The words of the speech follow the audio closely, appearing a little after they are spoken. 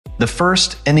The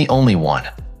first and the only one.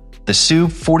 The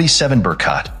SU-47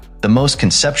 BERCUT, the most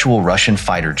conceptual Russian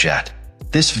fighter jet.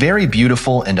 This very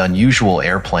beautiful and unusual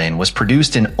airplane was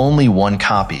produced in only one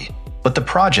copy, but the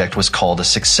project was called a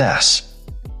success.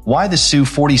 Why the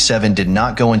SU-47 did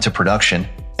not go into production,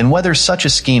 and whether such a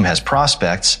scheme has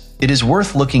prospects, it is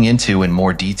worth looking into in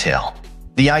more detail.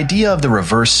 The idea of the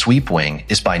reverse sweep wing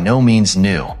is by no means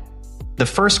new. The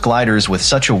first gliders with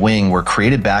such a wing were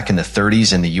created back in the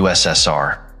 30s in the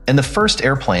USSR, and the first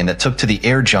airplane that took to the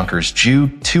air Junkers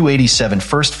Ju-287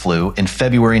 first flew in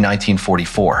February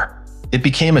 1944. It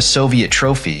became a Soviet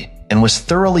trophy and was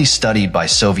thoroughly studied by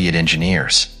Soviet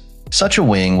engineers. Such a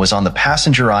wing was on the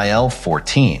passenger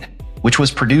IL-14, which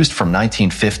was produced from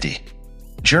 1950.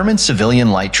 German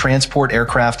civilian light transport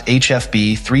aircraft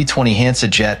HFB-320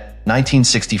 Hansa-Jet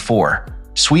 1964,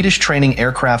 Swedish training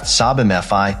aircraft Saab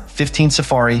Mi-15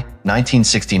 Safari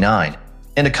 1969,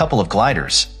 and a couple of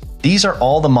gliders. These are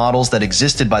all the models that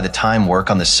existed by the time work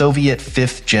on the Soviet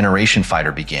fifth-generation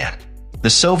fighter began. The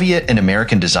Soviet and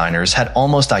American designers had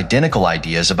almost identical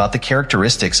ideas about the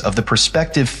characteristics of the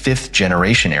prospective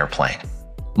fifth-generation airplane.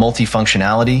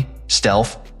 Multifunctionality,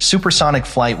 stealth, supersonic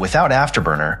flight without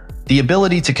afterburner, the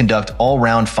ability to conduct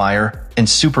all-round fire, and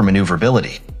super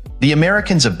maneuverability. The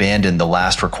Americans abandoned the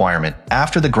last requirement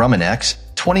after the Grumman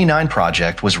X-29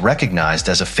 project was recognized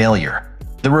as a failure.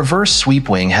 The reverse sweep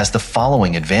wing has the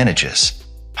following advantages: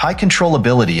 high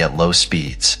controllability at low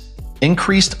speeds,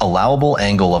 increased allowable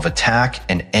angle of attack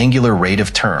and angular rate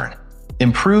of turn,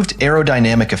 improved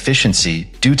aerodynamic efficiency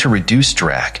due to reduced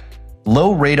drag,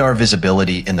 low radar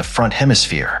visibility in the front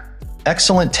hemisphere,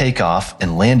 excellent takeoff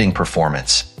and landing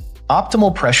performance,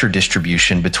 optimal pressure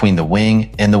distribution between the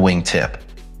wing and the wingtip.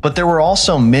 But there were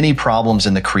also many problems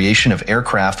in the creation of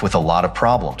aircraft with a lot of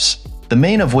problems, the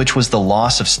main of which was the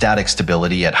loss of static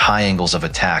stability at high angles of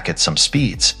attack at some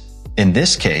speeds. In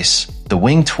this case, the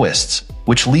wing twists,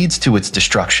 which leads to its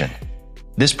destruction.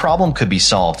 This problem could be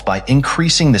solved by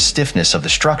increasing the stiffness of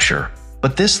the structure,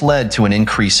 but this led to an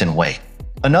increase in weight.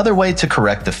 Another way to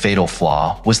correct the fatal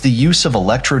flaw was the use of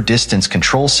electro-distance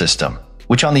control system,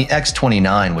 which on the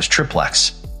X-29 was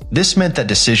triplex. This meant that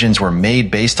decisions were made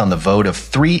based on the vote of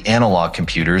 3 analog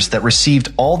computers that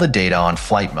received all the data on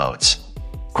flight modes.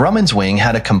 Grumman's wing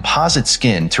had a composite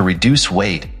skin to reduce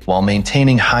weight while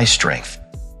maintaining high strength.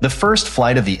 The first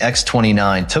flight of the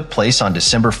X-29 took place on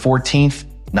December 14,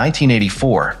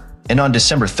 1984, and on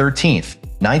December 13,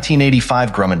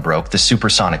 1985 Grumman broke the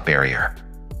supersonic barrier.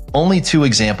 Only 2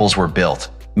 examples were built,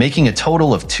 making a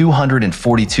total of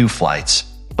 242 flights,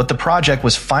 but the project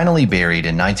was finally buried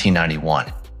in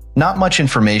 1991. Not much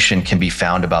information can be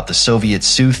found about the Soviet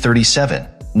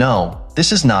Su-37. No,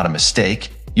 this is not a mistake.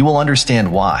 You will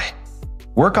understand why.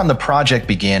 Work on the project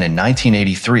began in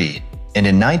 1983, and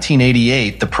in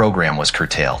 1988 the program was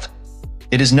curtailed.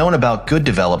 It is known about good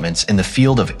developments in the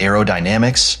field of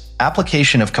aerodynamics,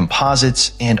 application of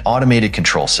composites, and automated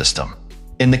control system.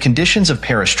 In the conditions of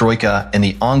perestroika and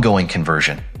the ongoing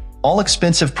conversion, all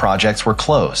expensive projects were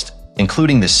closed,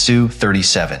 including the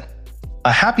Su-37.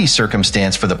 A happy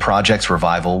circumstance for the project's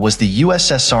revival was the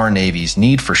USSR Navy's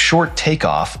need for short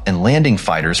takeoff and landing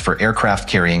fighters for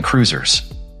aircraft-carrying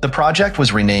cruisers. The project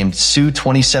was renamed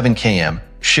Su-27KM,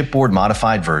 shipboard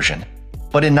modified version,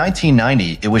 but in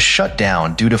 1990 it was shut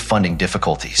down due to funding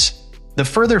difficulties. The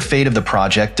further fate of the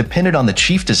project depended on the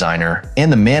chief designer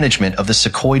and the management of the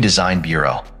Sukhoi Design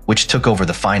Bureau, which took over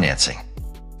the financing.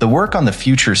 The work on the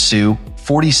future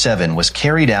Su-47 was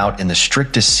carried out in the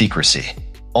strictest secrecy.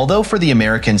 Although for the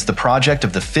Americans the project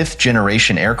of the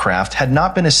fifth-generation aircraft had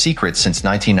not been a secret since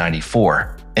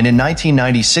 1994, and in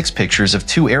 1996 pictures of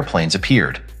 2 airplanes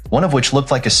appeared, one of which looked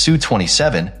like a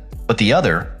Su-27, but the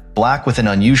other, black with an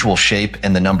unusual shape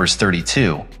and the numbers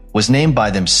 32, was named by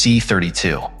them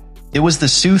C-32. It was the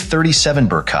Su-37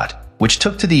 BERCUT, which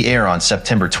took to the air on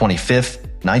September 25,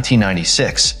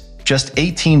 1996, just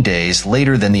 18 days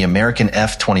later than the American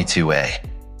F-22A.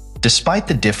 Despite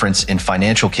the difference in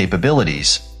financial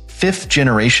capabilities,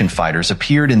 fifth-generation fighters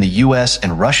appeared in the US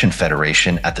and Russian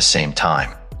Federation at the same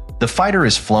time. The fighter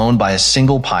is flown by a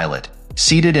single pilot,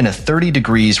 seated in a 30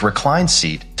 degrees reclined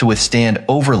seat to withstand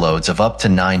overloads of up to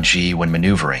 9G when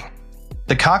maneuvering.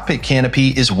 The cockpit canopy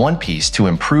is one-piece to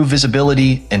improve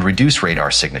visibility and reduce radar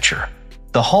signature.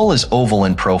 The hull is oval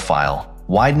in profile,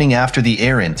 widening after the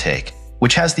air intake,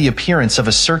 which has the appearance of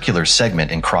a circular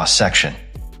segment in cross-section.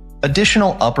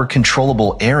 Additional upper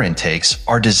controllable air intakes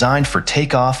are designed for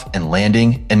takeoff and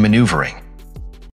landing and maneuvering.